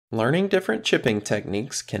Learning different chipping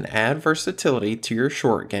techniques can add versatility to your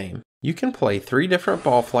short game. You can play 3 different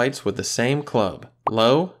ball flights with the same club: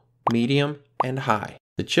 low, medium, and high.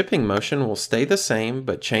 The chipping motion will stay the same,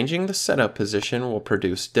 but changing the setup position will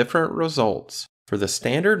produce different results. For the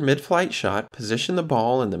standard mid-flight shot, position the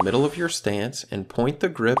ball in the middle of your stance and point the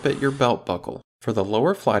grip at your belt buckle. For the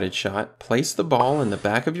lower flighted shot, place the ball in the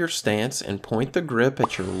back of your stance and point the grip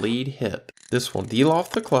at your lead hip. This will deloft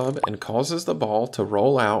the club and causes the ball to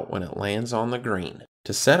roll out when it lands on the green.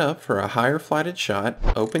 To set up for a higher flighted shot,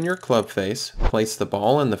 open your club face, place the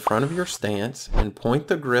ball in the front of your stance, and point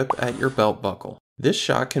the grip at your belt buckle. This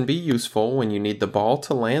shot can be useful when you need the ball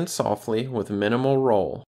to land softly with minimal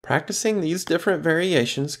roll. Practicing these different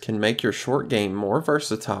variations can make your short game more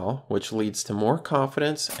versatile, which leads to more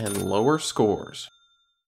confidence and lower scores.